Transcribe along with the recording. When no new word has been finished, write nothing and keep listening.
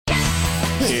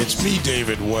Hey, it's me,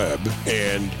 David Webb,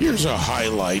 and here's a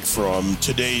highlight from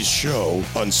today's show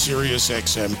on Sirius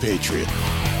XM Patriot.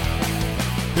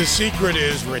 The secret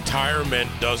is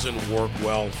retirement doesn't work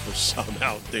well for some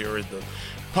out there in the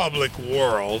public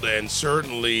world, and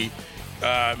certainly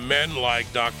men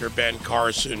like Dr. Ben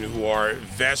Carson, who are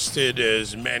vested,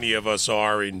 as many of us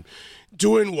are, in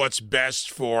doing what's best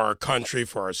for our country,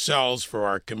 for ourselves, for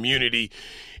our community.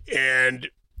 And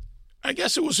I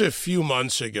guess it was a few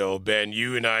months ago, Ben,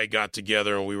 you and I got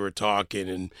together and we were talking,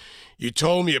 and you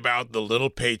told me about the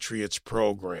Little Patriots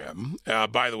program.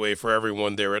 By the way, for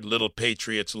everyone there at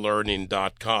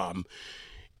littlepatriotslearning.com.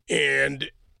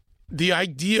 And the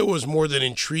idea was more than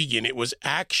intriguing. It was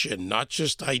action, not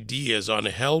just ideas, on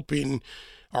helping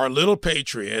our little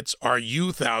patriots, our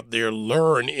youth out there,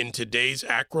 learn in today's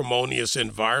acrimonious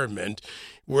environment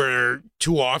where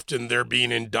too often they're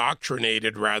being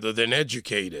indoctrinated rather than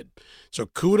educated. So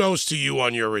kudos to you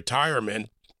on your retirement.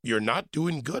 You're not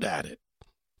doing good at it.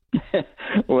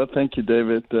 Well, thank you,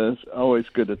 David. It's always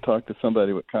good to talk to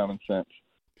somebody with common sense.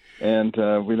 And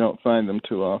we don't find them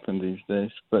too often these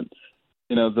days. But,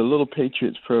 you know, the Little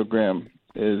Patriots program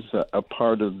is a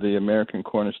part of the American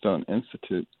Cornerstone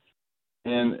Institute.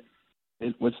 And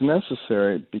it was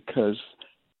necessary because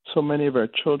so many of our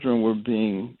children were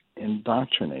being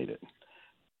indoctrinated.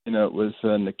 You know, it was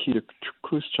Nikita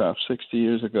Khrushchev 60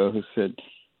 years ago who said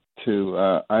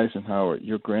to Eisenhower,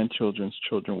 your grandchildren's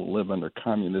children will live under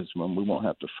communism and we won't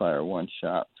have to fire one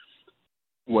shot.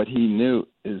 What he knew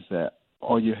is that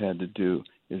all you had to do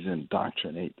is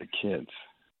indoctrinate the kids.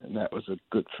 And that was a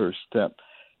good first step.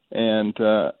 And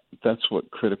that's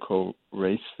what Critical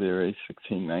Race Theory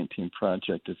 1619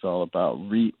 Project is all about,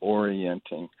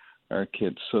 reorienting our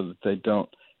kids so that they don't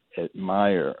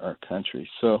admire our country.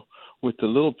 So with the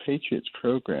Little Patriots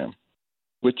program,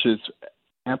 which is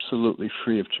absolutely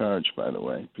free of charge, by the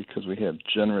way, because we have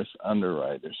generous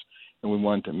underwriters, and we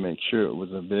wanted to make sure it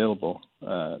was available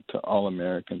to all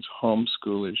Americans,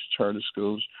 homeschoolers, charter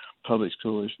schools, public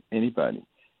schoolers, anybody.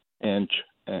 And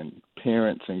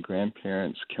parents and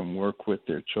grandparents can work with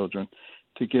their children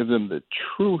to give them the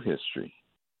true history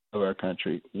of our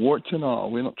country, warts and all.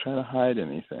 We don't try to hide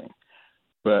anything,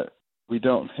 but we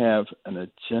don't have an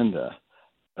agenda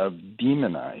of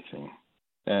demonizing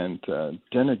and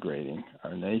denigrating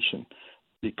our nation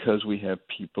because we have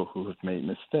people who have made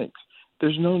mistakes.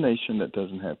 There's no nation that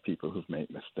doesn't have people who've made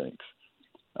mistakes.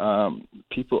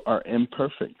 People are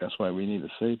imperfect. That's why we need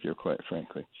a savior, quite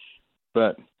frankly.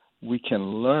 But we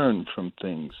can learn from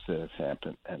things that have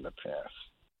happened in the past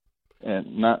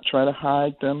and not try to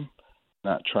hide them,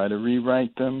 not try to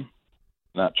rewrite them,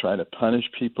 not try to punish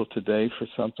people today for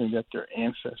something that their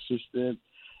ancestors did,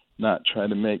 not try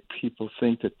to make people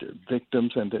think that they're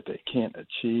victims and that they can't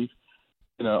achieve.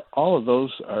 You know, all of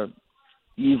those are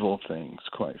evil things,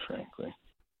 quite frankly.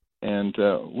 And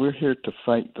we're here to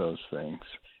fight those things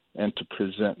and to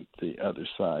present the other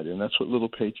side. And that's what Little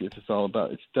Patriots is all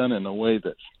about. It's done in a way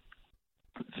that's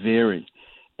very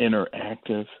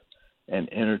interactive and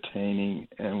entertaining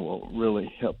and will really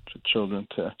help the children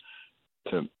to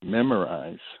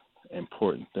memorize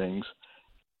important things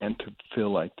and to feel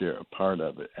like they're a part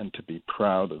of it and to be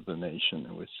proud of the nation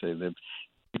in which they live.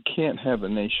 You can't have a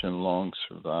nation long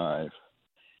survive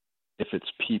if its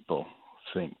people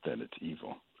think that it's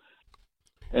evil.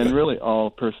 And really all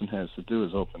a person has to do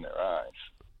is open their eyes.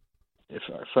 If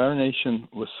our nation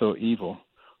was so evil,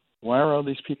 why are all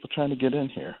these people trying to get in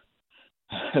here?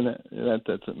 That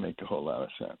doesn't make a whole lot of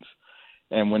sense.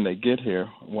 And when they get here,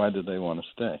 why do they want to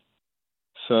stay?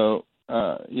 So,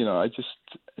 I just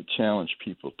challenge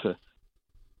people to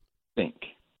think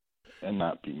and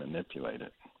not be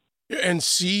manipulated. And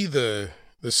see the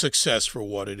success for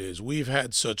what it is. We've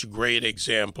had such great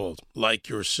examples like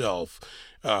yourself,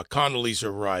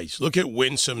 Condoleezza Rice. Look at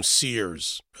Winsome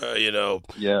Sears,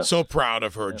 Yes. So proud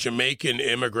of her. Yes. Jamaican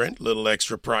immigrant, little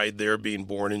extra pride there, being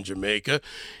born in Jamaica,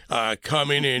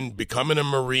 coming in, becoming a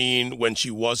Marine when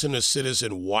she wasn't a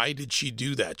citizen. Why did she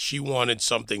do that? She wanted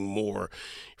something more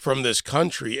from this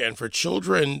country, and for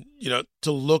children,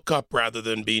 to look up rather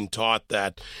than being taught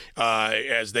that,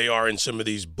 as they are in some of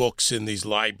these books in these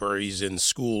libraries, in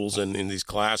schools, and in these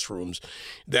classrooms,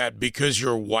 that because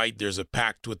you're white, there's a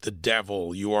pact with the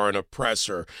devil, you are an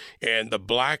oppressor, and the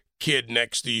black kid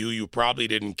next to you probably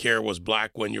didn't care was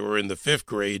black when you were in the 5th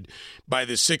grade. By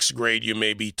the 6th grade, you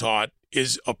may be taught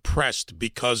is oppressed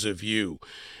because of you.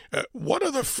 What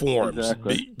other forms,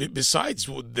 exactly. besides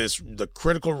the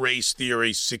Critical Race Theory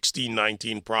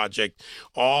 1619 Project,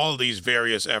 all these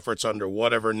various efforts under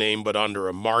whatever name, but under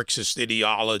a Marxist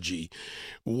ideology,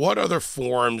 what other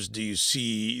forms do you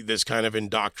see this kind of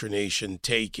indoctrination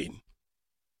taking?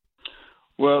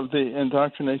 Well, the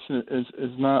indoctrination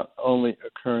is not only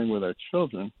occurring with our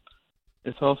children,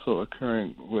 it's also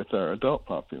occurring with our adult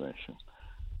population.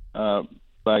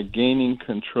 By gaining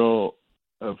control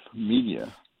of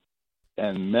media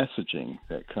and messaging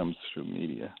that comes through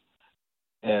media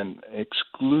and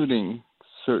excluding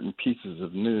certain pieces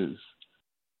of news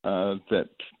that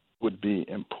would be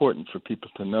important for people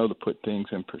to know to put things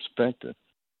in perspective,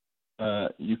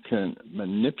 you can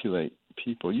manipulate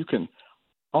people. You can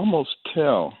almost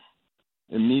tell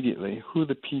immediately who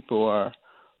the people are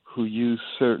who use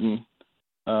certain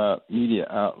media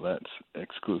outlets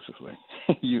exclusively.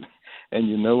 you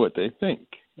know what they think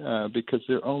because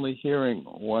they're only hearing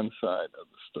one side of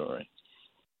the story.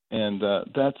 And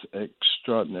that's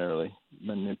extraordinarily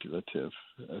manipulative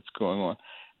that's going on.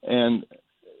 And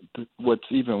what's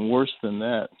even worse than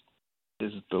that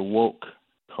is the woke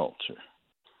culture,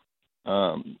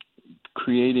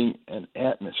 creating an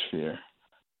atmosphere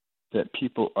that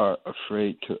people are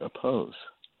afraid to oppose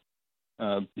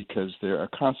because there are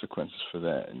consequences for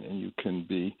that. And you can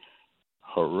be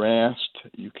harassed,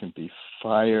 you can be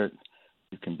fired,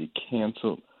 you can be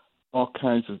canceled. All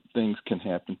kinds of things can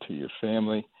happen to your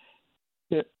family.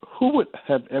 Who would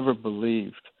have ever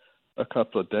believed a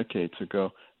couple of decades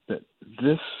ago that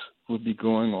this would be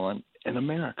going on in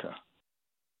America?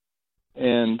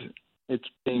 And it's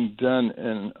being done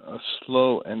in a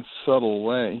slow and subtle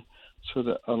way so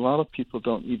that a lot of people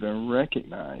don't even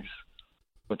recognize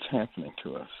what's happening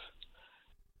to us.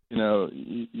 You know,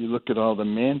 you look at all the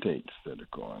mandates that are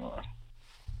going on.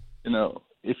 You know,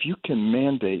 if you can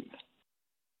mandate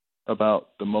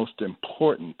about the most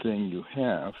important thing you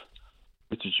have,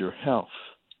 which is your health,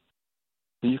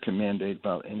 then you can mandate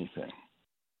about anything.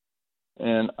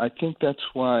 And I think that's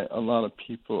why a lot of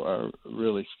people are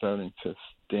really starting to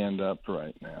stand up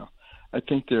right now. I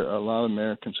think there are a lot of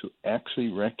Americans who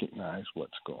actually recognize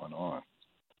what's going on,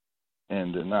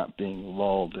 and they're not being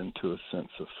lulled into a sense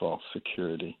of false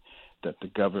security that the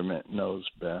government knows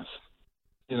best.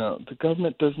 You know, the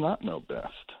government does not know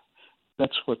best.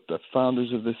 That's what the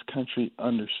founders of this country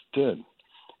understood,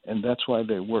 and that's why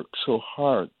they worked so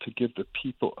hard to give the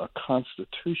people a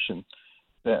constitution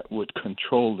that would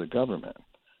control the government,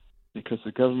 because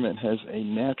the government has a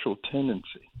natural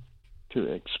tendency to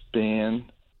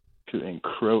expand, to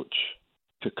encroach,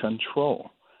 to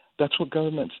control. That's what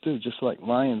governments do, just like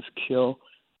lions kill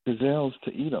gazelles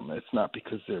to eat them. It's not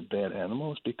because they're bad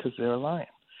animals, because they're a lion.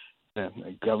 And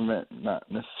the government, not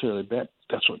necessarily bad,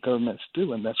 that's what governments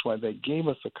do, and that's why they gave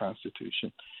us a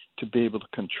constitution, to be able to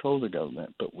control the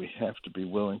government. But we have to be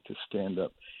willing to stand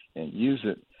up and use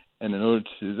it. And in order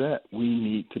to do that, we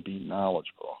need to be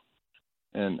knowledgeable.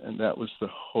 And that was the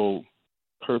whole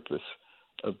purpose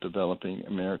of developing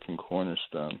American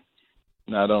Cornerstone,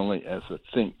 not only as a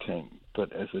think tank,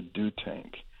 but as a do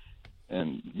tank,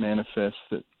 and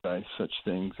manifested by such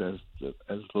things as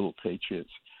Little Patriots,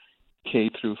 K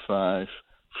through 5,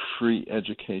 free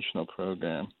educational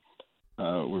program.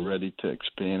 We're ready to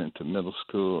expand into middle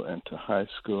school and to high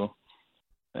school,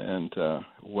 and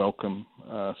welcome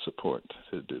support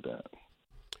to do that.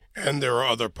 And there are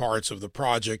other parts of the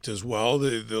project as well,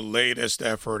 the latest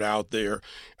effort out there,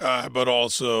 but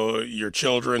also your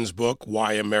children's book,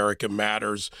 Why America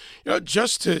Matters, you know,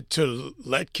 just to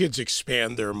let kids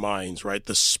expand their minds, right?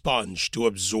 The sponge to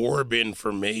absorb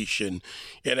information.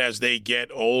 And as they get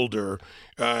older,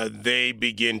 they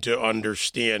begin to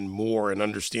understand more and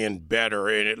understand better,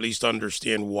 and at least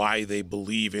understand why they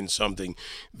believe in something.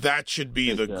 That should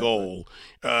be the goal.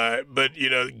 But, you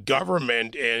know,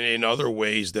 government and in other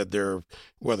ways that they're,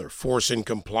 whether forcing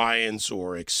compliance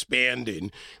or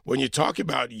expanding, when you talk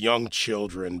about young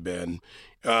children, Ben,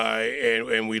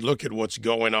 and we look at what's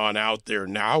going on out there,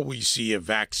 now we see a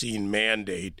vaccine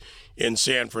mandate in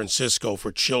San Francisco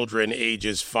for children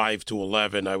ages 5 to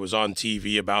 11. I was on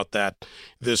TV about that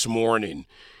this morning.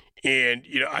 And,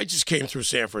 you know, I just came through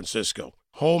San Francisco.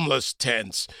 Homeless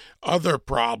tents, other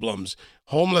problems,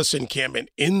 homeless encampment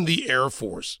in the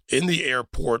airport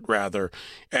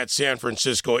at San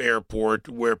Francisco Airport,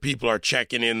 where people are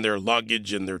checking in their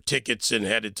luggage and their tickets and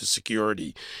headed to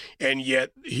security. And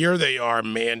yet here they are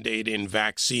mandating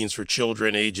vaccines for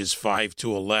children ages 5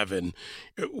 to 11.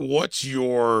 What's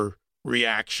your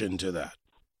reaction to that?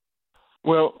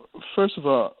 Well, first of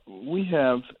all, we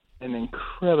have an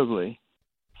incredibly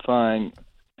fine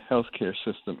healthcare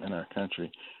system in our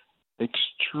country,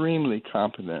 extremely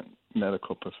competent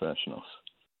medical professionals.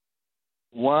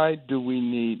 Why do we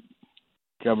need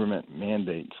government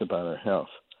mandates about our health?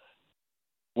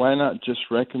 Why not just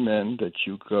recommend that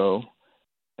you go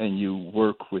and you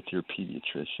work with your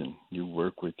pediatrician, you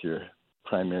work with your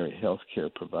primary health care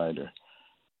provider?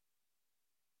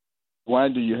 why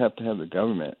do you have to have the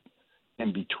government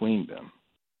in between them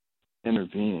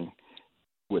intervening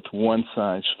with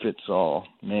one-size-fits-all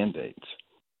mandates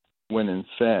when, in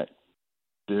fact,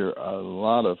 there are a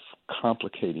lot of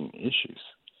complicating issues?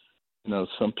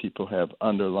 Some people have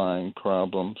underlying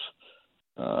problems.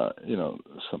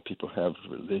 Some people have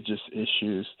religious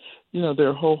issues. There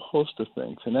are a whole host of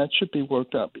things, and that should be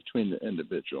worked out between the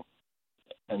individual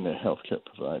and their healthcare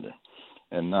provider,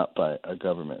 and not by a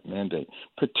government mandate,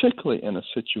 particularly in a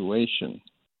situation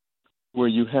where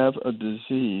you have a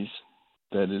disease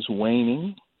that is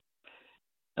waning,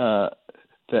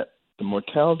 that the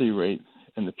mortality rate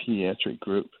in the pediatric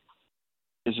group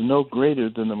is no greater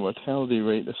than the mortality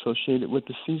rate associated with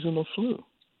the seasonal flu.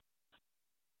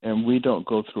 And we don't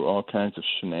go through all kinds of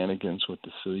shenanigans with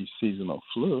the seasonal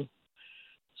flu.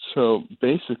 So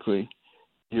basically,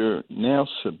 you're now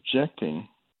subjecting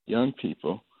young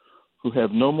people who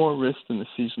have no more risk than the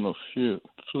seasonal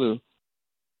flu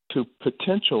to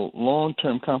potential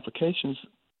long-term complications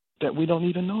that we don't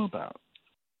even know about.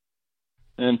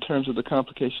 In terms of the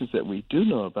complications that we do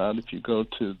know about, if you go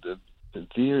to the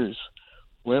VAERS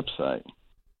website,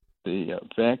 the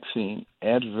Vaccine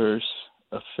Adverse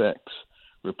Effects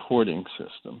Reporting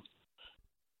System,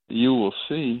 you will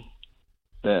see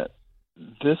that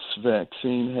this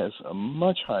vaccine has a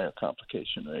much higher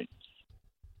complication rate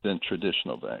than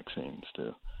traditional vaccines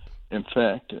do. In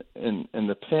fact, in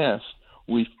the past,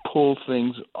 we've pulled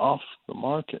things off the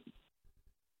market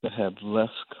that have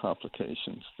less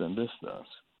complications than this does.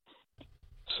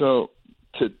 So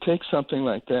to take something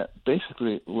like that,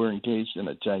 basically we're engaged in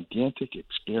a gigantic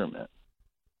experiment.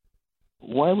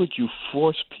 Why would you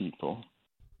force people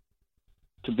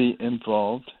to be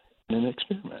involved in an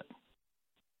experiment?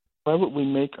 Why would we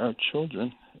make our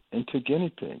children into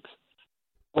guinea pigs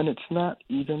when it's not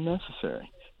even necessary?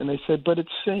 And they said, but it's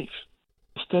safe.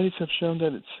 The studies have shown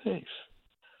that it's safe.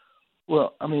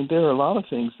 Well, there are a lot of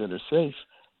things that are safe,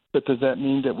 but does that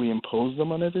mean that we impose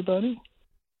them on everybody?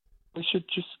 We should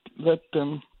just let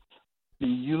them be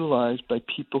utilized by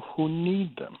people who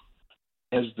need them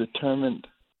as determined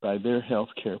by their health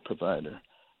care provider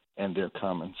and their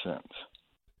common sense.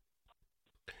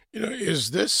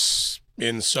 Is this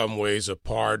in some ways a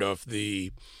part of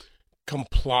the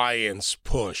compliance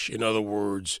push? In other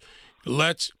words,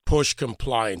 let's push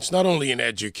compliance, not only in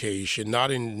education, not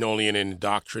only in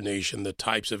indoctrination, the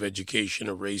types of education,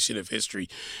 erasing of history,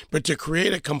 but to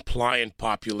create a compliant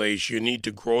population, you need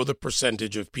to grow the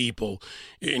percentage of people,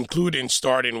 including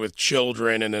starting with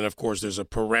children, and then, of course, there's a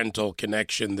parental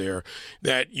connection there,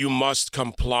 that you must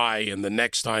comply, and the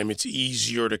next time it's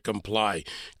easier to comply.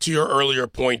 To your earlier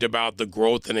point about the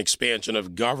growth and expansion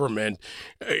of government,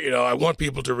 I want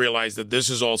people to realize that this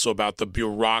is also about the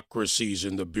bureaucracies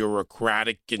and the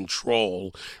bureaucratic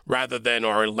control rather than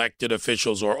our elected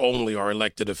officials or only our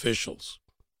elected officials.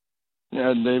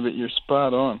 Yeah, David, you're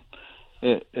spot on.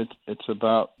 It's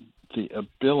about the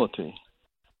ability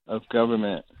of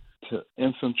government to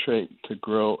infiltrate, to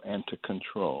grow, and to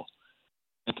control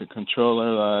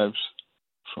our lives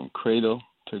from cradle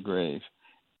to grave,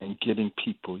 and getting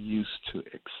people used to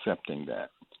accepting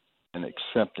that and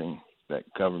accepting that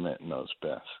government knows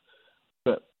best.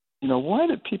 But, why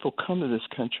did people come to this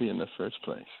country in the first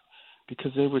place?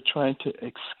 Because they were trying to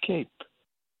escape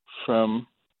from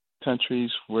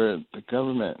countries where the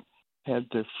government had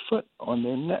their foot on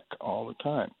their neck all the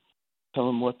time, tell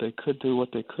them what they could do, what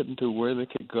they couldn't do, where they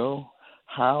could go,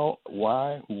 how,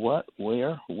 why, what,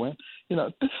 where, when.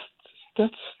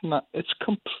 That's not. It's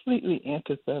completely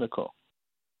antithetical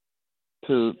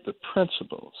to the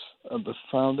principles of the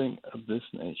founding of this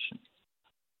nation: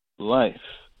 life,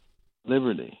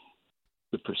 liberty,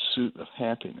 the pursuit of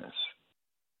happiness,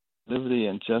 liberty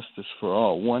and justice for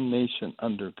all, one nation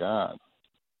under God.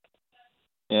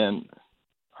 And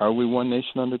are we one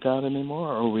nation under God anymore,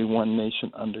 or are we one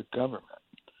nation under government?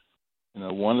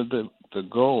 One of the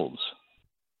goals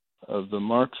of the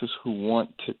Marxists who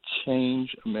want to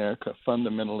change America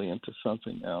fundamentally into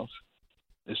something else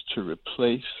is to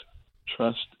replace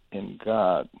trust in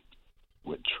God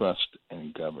with trust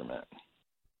in government.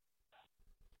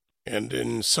 And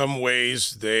in some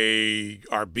ways, they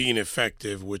are being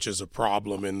effective, which is a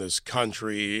problem in this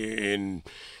country, in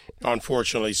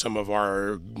unfortunately some of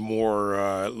our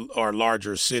our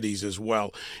larger cities as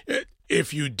well.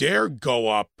 If you dare go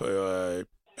up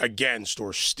against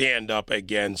or stand up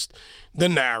against the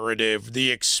narrative,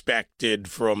 the expected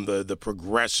from the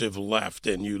progressive left.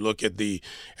 And you look at the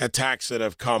attacks that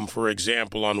have come, for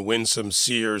example, on Winsome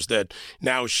Sears, that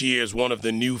now she is one of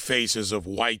the new faces of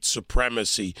white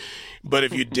supremacy. But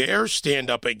if you dare stand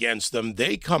up against them,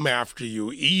 they come after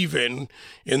you, even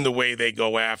in the way they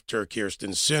go after Kyrsten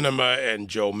Sinema and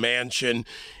Joe Manchin.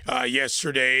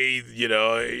 Yesterday,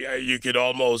 you could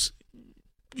almost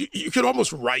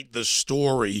write the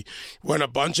story when a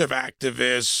bunch of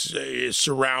activists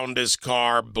surround his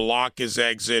car, block his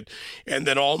exit, and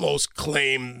then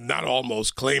claim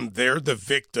they're the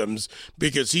victims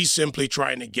because he's simply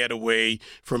trying to get away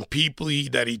from people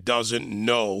that he doesn't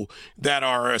know that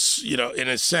are, in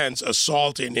a sense,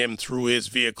 assaulting him through his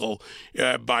vehicle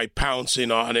by pouncing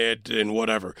on it and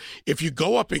whatever. If you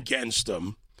go up against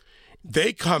them,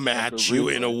 they come at you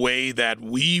in a way that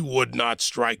we would not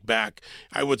strike back,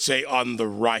 I would say, on the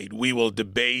right. We will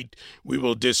debate, we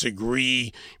will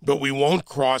disagree, but we won't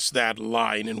cross that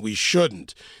line, and we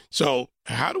shouldn't. So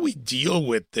how do we deal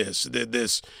with this?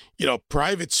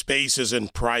 Private space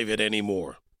isn't private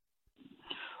anymore.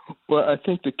 Well, I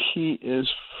think the key is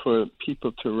for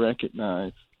people to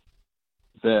recognize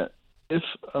that if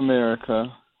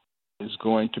America is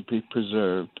going to be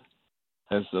preserved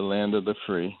as the land of the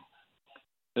free,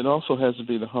 it also has to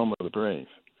be the home of the brave.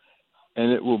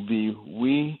 And it will be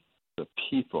we, the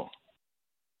people,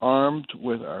 armed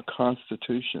with our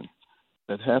Constitution,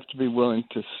 that have to be willing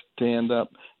to stand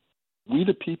up. We,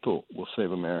 the people, will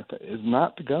save America. It is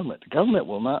not the government. The government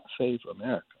will not save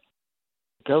America.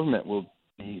 The government will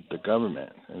be the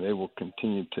government, and they will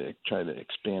continue to try to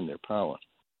expand their power.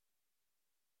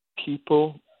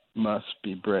 People must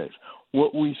be brave.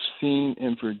 What we've seen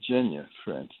in Virginia,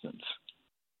 for instance,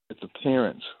 the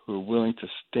parents who are willing to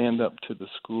stand up to the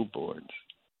school boards.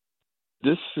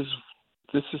 This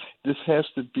has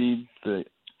to be the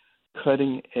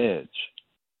cutting edge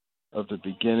of the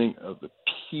beginning of the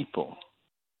people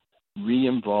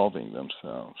re-involving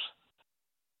themselves.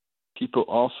 People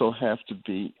also have to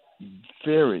be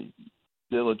very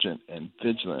diligent and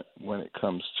vigilant when it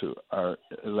comes to our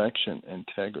election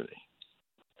integrity.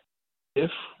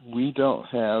 If we don't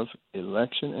have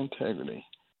election integrity,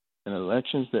 and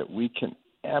elections that we can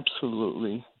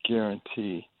absolutely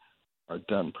guarantee are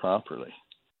done properly,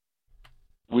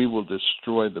 we will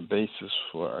destroy the basis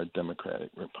for our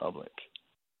democratic republic.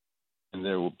 And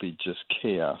there will be just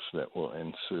chaos that will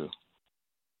ensue.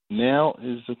 Now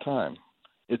is the time.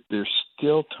 There's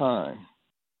still time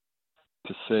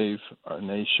to save our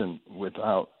nation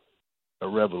without a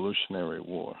revolutionary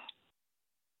war.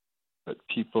 But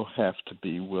people have to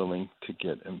be willing to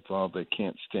get involved. They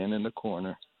can't stand in the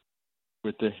corner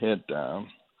with their head down,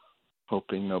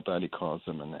 hoping nobody calls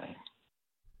them a name.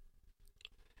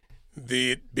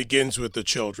 It begins with the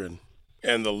children,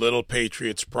 and the Little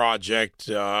Patriots Project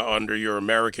under your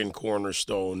American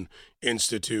Cornerstone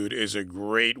Institute is a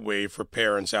great way for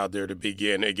parents out there to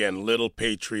begin. Again,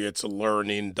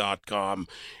 littlepatriotslearning.com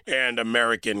and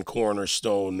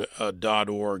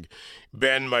AmericanCornerstone.org.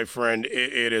 Ben, my friend,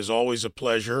 it is always a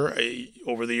pleasure.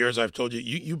 Over the years, I've told you,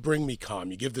 you bring me calm.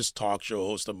 You give this talk show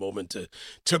host a moment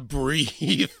to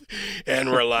breathe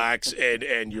and relax,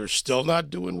 and you're still not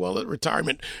doing well at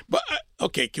retirement. But,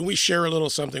 okay, can we share a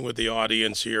little something with the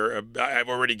audience here? I've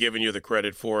already given you the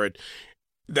credit for it,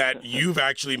 that you've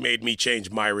actually made me change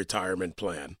my retirement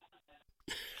plan.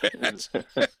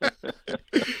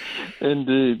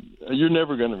 Indeed. You're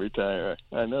never going to retire.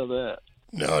 I know that.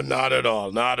 No, not at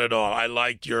all. Not at all. I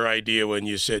liked your idea when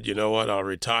you said, you know what, I'll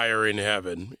retire in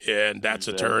heaven, and that's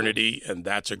eternity, and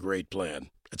that's a great plan.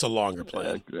 It's a longer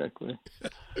plan. Yeah, exactly.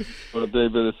 Well,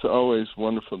 David, it's always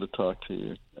wonderful to talk to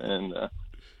you. And,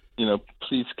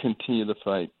 please continue to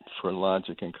fight for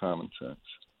logic and common sense.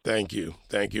 Thank you.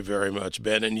 Thank you very much,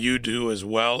 Ben. And you do as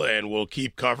well. And we'll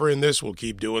keep covering this. We'll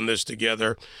keep doing this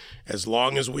together as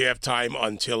long as we have time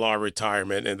until our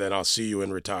retirement. And then I'll see you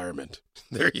in retirement.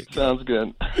 There you go. Sounds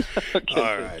good. Okay,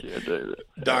 all right. Thank you, David.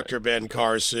 Dr. Ben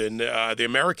Carson, the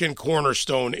American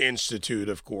Cornerstone Institute,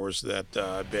 of course, that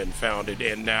Ben founded.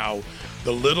 And now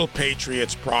the Little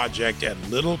Patriots Project at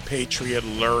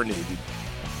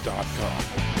littlepatriotlearning.com.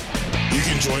 You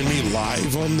can join me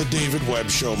live on The David Webb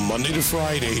Show Monday to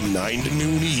Friday, 9 to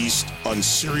noon East on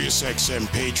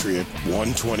SiriusXM Patriot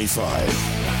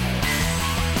 125.